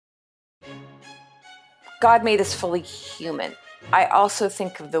God made us fully human. I also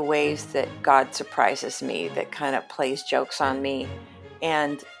think of the ways that God surprises me, that kind of plays jokes on me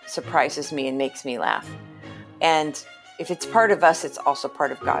and surprises me and makes me laugh. And if it's part of us, it's also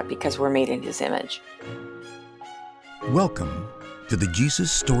part of God because we're made in His image. Welcome to the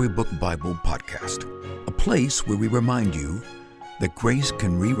Jesus Storybook Bible Podcast, a place where we remind you that grace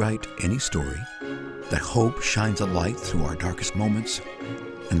can rewrite any story, that hope shines a light through our darkest moments,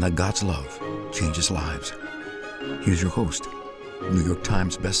 and that God's love changes lives. Here's your host, New York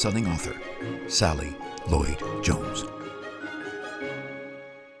Times bestselling author, Sally Lloyd-Jones.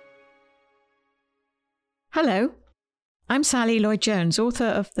 Hello, I'm Sally Lloyd-Jones, author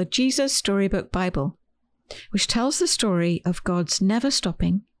of the Jesus Storybook Bible, which tells the story of God's never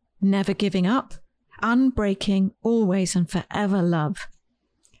stopping, never giving up, unbreaking, always and forever love.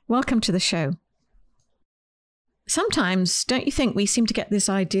 Welcome to the show. Sometimes, don't you think we seem to get this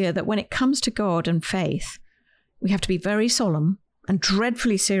idea that when it comes to God and faith, we have to be very solemn and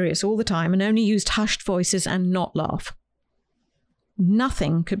dreadfully serious all the time and only use hushed voices and not laugh?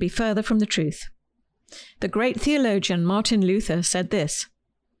 Nothing could be further from the truth. The great theologian Martin Luther said this: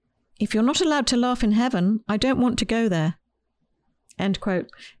 "If you're not allowed to laugh in heaven, I don't want to go there." End quote.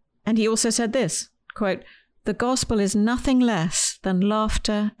 And he also said this, quote, "The gospel is nothing less than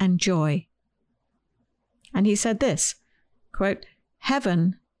laughter and joy." And he said this, quote,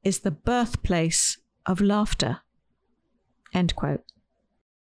 "Heaven is the birthplace of laughter." End quote.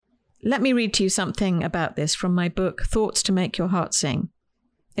 Let me read to you something about this from my book, Thoughts to Make Your Heart Sing.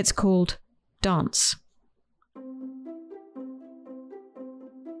 It's called Dance.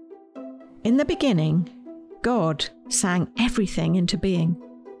 In the beginning, God sang everything into being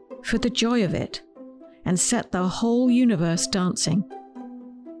for the joy of it and set the whole universe dancing.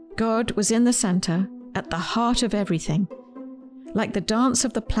 God was in the center, at the heart of everything, like the dance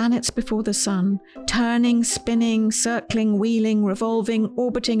of the planets before the sun, turning, spinning, circling, wheeling, revolving,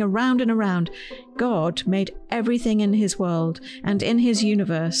 orbiting around and around. God made everything in His world and in His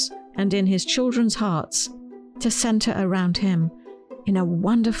universe and in His children's hearts to center around Him in a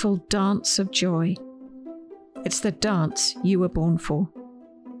wonderful dance of joy. It's the dance you were born for.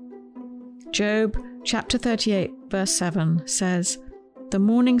 Job chapter 38 verse 7 says, "The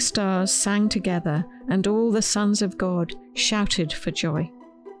morning stars sang together, and all the sons of God shouted for joy."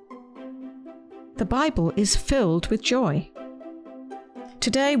 The Bible is filled with joy.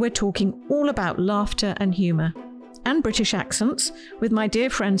 Today we're talking all about laughter and humour, and British accents, with my dear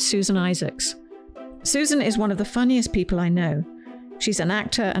friend Susan Isaacs. Susan is one of the funniest people I know. She's an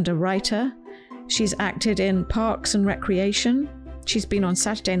actor and a writer. She's acted in Parks and Recreation. She's been on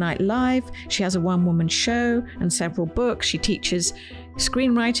Saturday Night Live. She has a one-woman show and several books. She teaches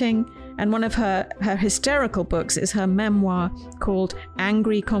screenwriting, and one of her hysterical books is her memoir called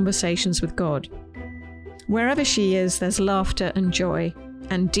Angry Conversations with God. Wherever she is, there's laughter and joy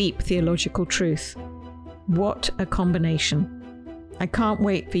and deep theological truth. What a combination. I can't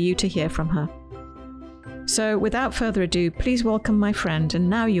wait for you to hear from her. So without further ado, please welcome my friend and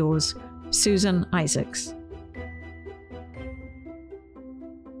now yours, Susan Isaacs.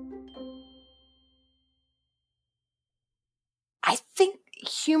 I think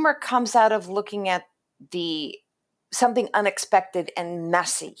humor comes out of looking at something unexpected and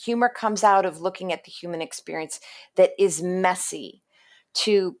messy. Humor comes out of looking at the human experience that is messy,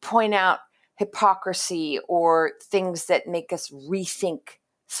 to point out hypocrisy or things that make us rethink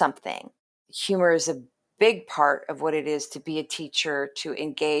something. Humor is a big part of what it is to be a teacher, to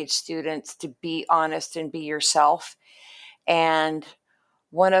engage students, to be honest and be yourself. And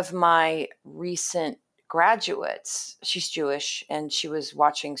one of my recent graduates, she's Jewish, and she was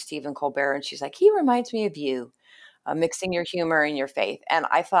watching Stephen Colbert, and she's like, "He reminds me of you, mixing your humor and your faith." And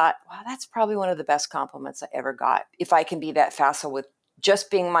I thought, wow, that's probably one of the best compliments I ever got. If I can be that facile with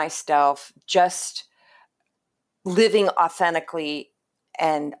just being myself, just living authentically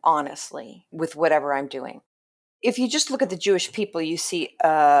and honestly with whatever I'm doing. If you just look at the Jewish people, you see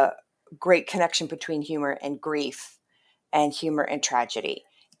a great connection between humor and grief and humor and tragedy.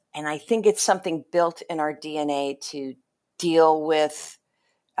 And I think it's something built in our DNA to deal with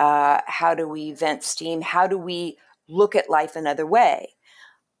how do we vent steam? How do we look at life another way?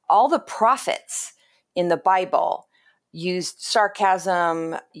 All the prophets in the Bible used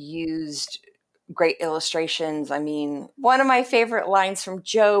sarcasm, used great illustrations. I mean, one of my favorite lines from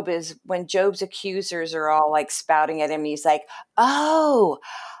Job is when Job's accusers are all like spouting at him, he's like, "Oh,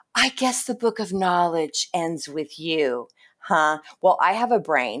 I guess the book of knowledge ends with you, huh? Well, I have a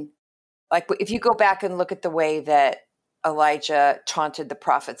brain." Like if you go back and look at the way that Elijah taunted the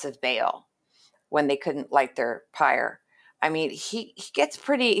prophets of Baal when they couldn't light their pyre, I mean, he gets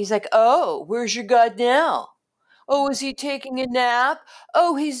pretty, he's like, oh, where's your God now? Oh, is he taking a nap?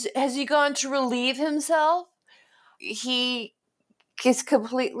 Oh, has he gone to relieve himself? He is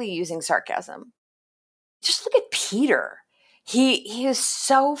completely using sarcasm. Just look at Peter. He is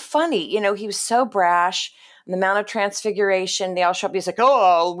so funny. He was so brash. On the Mount of Transfiguration, they all show up. He's like,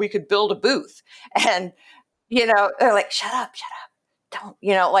 oh, we could build a booth. And, they're like, shut up. Don't,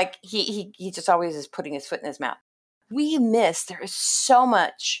 like he just always is putting his foot in his mouth. There is so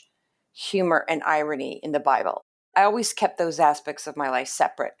much humor and irony in the Bible. I always kept those aspects of my life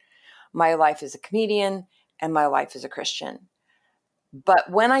separate. My life as a comedian and my life as a Christian. But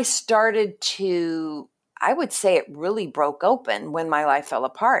when I started to, I would say it really broke open when my life fell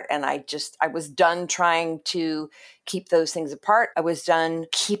apart. And I was done trying to keep those things apart. I was done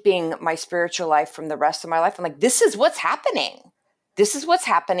keeping my spiritual life from the rest of my life. I'm like, this is what's happening.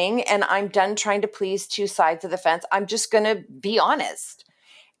 And I'm done trying to please two sides of the fence. I'm just going to be honest.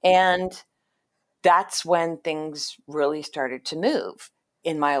 And that's when things really started to move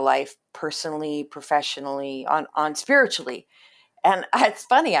in my life, personally, professionally, on spiritually. And it's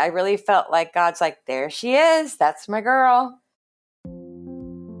funny, I really felt like God's like, there she is. That's my girl.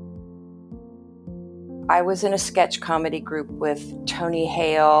 I was in a sketch comedy group with Tony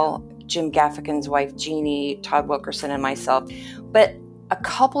Hale, Jim Gaffigan's wife, Jeannie, Todd Wilkerson, and myself. But a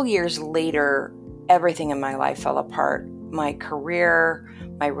couple years later, everything in my life fell apart. My career,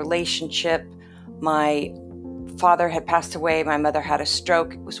 my relationship, my father had passed away. My mother had a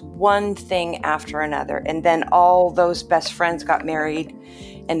stroke. It was one thing after another. And then all those best friends got married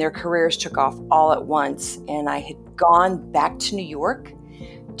and their careers took off all at once. And I had gone back to New York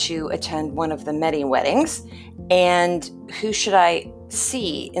to attend one of the many weddings. And who should I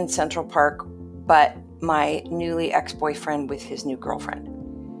see in Central Park but my newly ex-boyfriend with his new girlfriend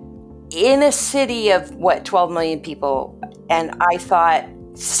in a city of 12 million people. And I thought,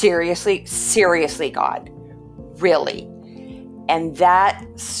 seriously, God, really? And that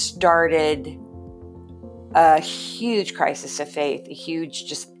started a huge crisis of faith, a huge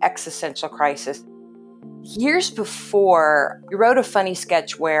just existential crisis. Years before, we wrote a funny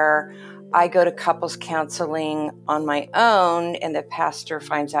sketch where I go to couples counseling on my own, and the pastor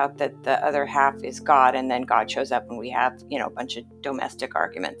finds out that the other half is God, and then God shows up and we have, a bunch of domestic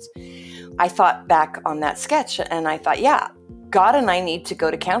arguments. I thought back on that sketch and I thought, yeah, God and I need to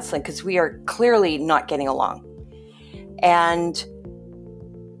go to counseling because we are clearly not getting along. And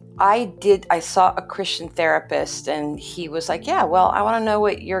I saw a Christian therapist and he was like, yeah, well, I want to know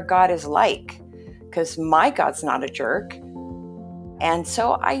what your God is like because my God's not a jerk. And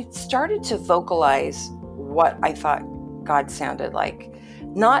so I started to vocalize what I thought God sounded like.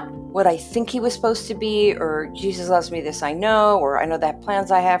 Not what I think he was supposed to be, or Jesus loves me, this I know, or I know that plans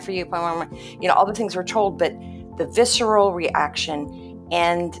I have for you, all the things we're told, but the visceral reaction.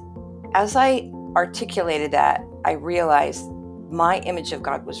 And as I articulated that, I realized my image of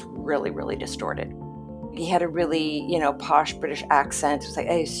God was really, really distorted. He had a really, posh British accent. It was like,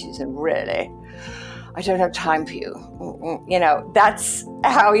 hey, Susan, really? I don't have time for you. That's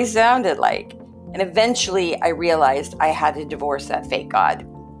how he sounded like. And eventually I realized I had to divorce that fake God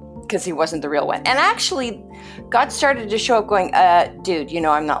because he wasn't the real one. And actually, God started to show up going, dude,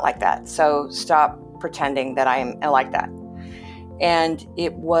 I'm not like that. So stop pretending that I'm like that. And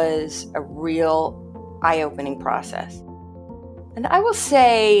it was a real eye-opening process. And I will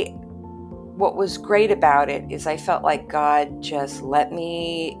say what was great about it is I felt like God just let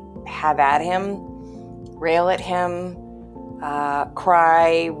me have at him, rail at him,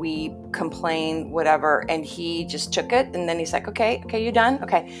 cry, weep, complain, whatever. And he just took it. And then he's like, okay, you done?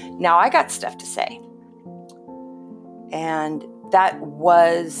 Okay, now I got stuff to say. And that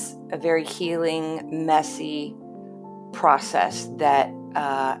was a very healing, messy process that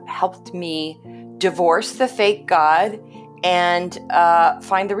helped me divorce the fake God and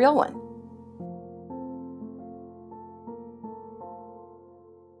find the real one.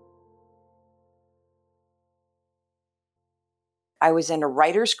 I was in a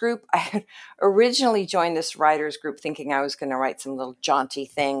writer's group. I had originally joined this writer's group thinking I was going to write some little jaunty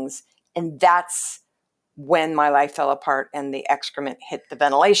things. And that's when my life fell apart and the excrement hit the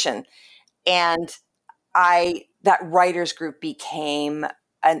ventilation. And that writer's group became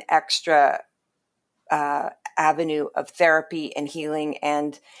an extra avenue of therapy and healing.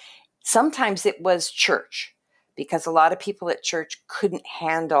 And sometimes it was church because a lot of people at church couldn't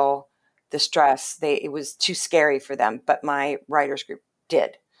handle the stress. It was too scary for them, but my writers group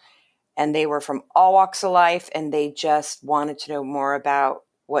did. And they were from all walks of life, and they just wanted to know more about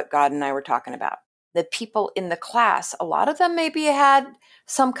what God and I were talking about. The people in the class, a lot of them maybe had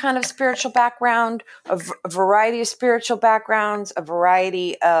some kind of spiritual background, a variety of spiritual backgrounds, a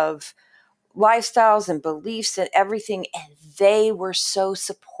variety of lifestyles and beliefs and everything. And they were so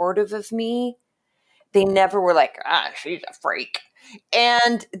supportive of me. They never were like, she's a freak.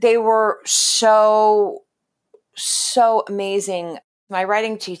 And they were so amazing. My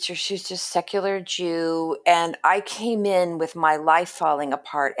writing teacher, she's just secular Jew. And I came in with my life falling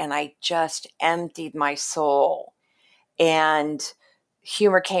apart and I just emptied my soul. And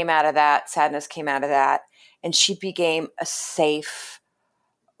humor came out of that, sadness came out of that. And she became a safe,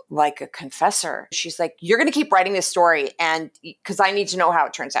 like a confessor. She's like, you're going to keep writing this story, and because I need to know how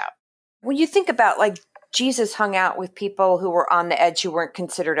it turns out. When you think about, like, Jesus hung out with people who were on the edge, who weren't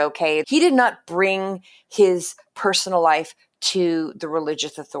considered okay. He did not bring his personal life to the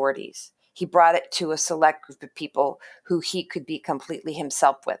religious authorities. He brought it to a select group of people who he could be completely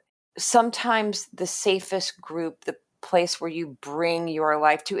himself with. Sometimes the safest group, the place where you bring your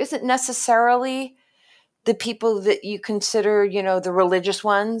life to, isn't necessarily the people that you consider, the religious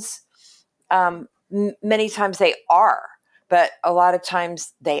ones. Many times they are, but a lot of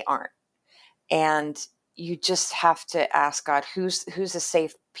times they aren't. And you just have to ask God, who's a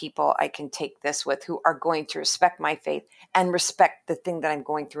safe people I can take this with, who are going to respect my faith and respect the thing that I'm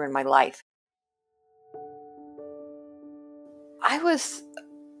going through in my life.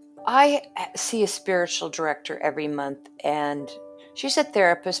 I see a spiritual director every month, and she's a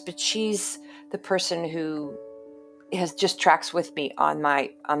therapist, but she's the person who just tracks with me on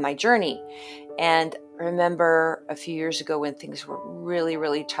my journey. And I remember a few years ago when things were really,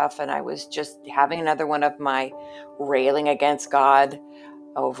 really tough, and I was just having another one of my railing against God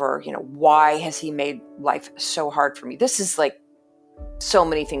over, why has he made life so hard for me? This is like so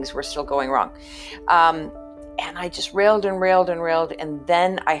many things were still going wrong. And I just railed and railed and railed. And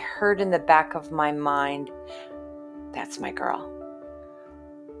then I heard in the back of my mind, that's my girl.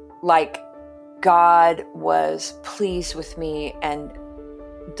 Like, God was pleased with me and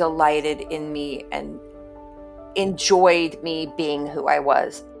delighted in me and enjoyed me being who I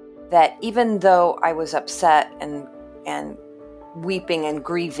was. That even though I was upset and weeping and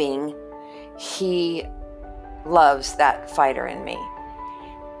grieving, he loves that fighter in me.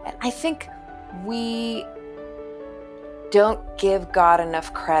 And I think we don't give God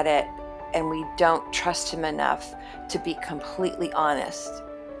enough credit, and we don't trust him enough to be completely honest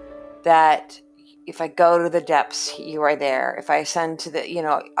that if I go to the depths, you are there. If I ascend to the,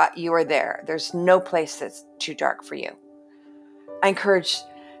 you are there. There's no place that's too dark for you. I encourage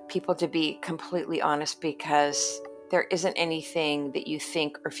people to be completely honest, because there isn't anything that you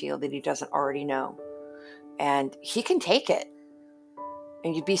think or feel that he doesn't already know. And he can take it.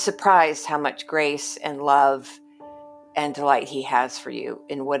 And you'd be surprised how much grace and love and delight he has for you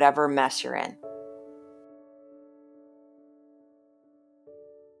in whatever mess you're in.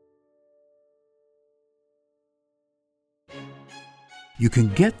 You can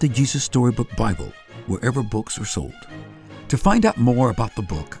get the Jesus Storybook Bible wherever books are sold. To find out more about the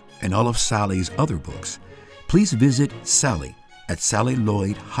book and all of Sally's other books, please visit Sally at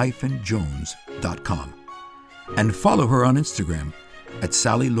SallyLloyd-Jones.com and follow her on Instagram at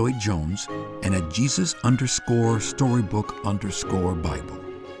Sally Lloyd Jones and at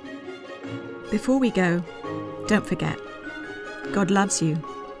Jesus_Storybook_Bible. Before we go, don't forget, God loves you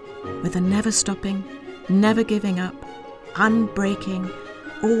with a never stopping, never giving up, unbreaking,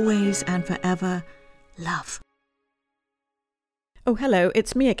 always and forever love. Oh, hello,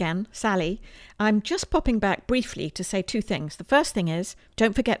 it's me again, Sally. I'm just popping back briefly to say two things. The first thing is,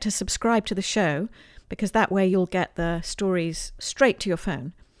 don't forget to subscribe to the show, because that way you'll get the stories straight to your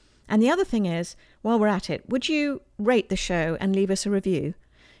phone. And the other thing is, while we're at it, would you rate the show and leave us a review?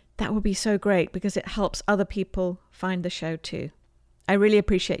 That would be so great, because it helps other people find the show too. I really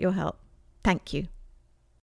appreciate your help. Thank you.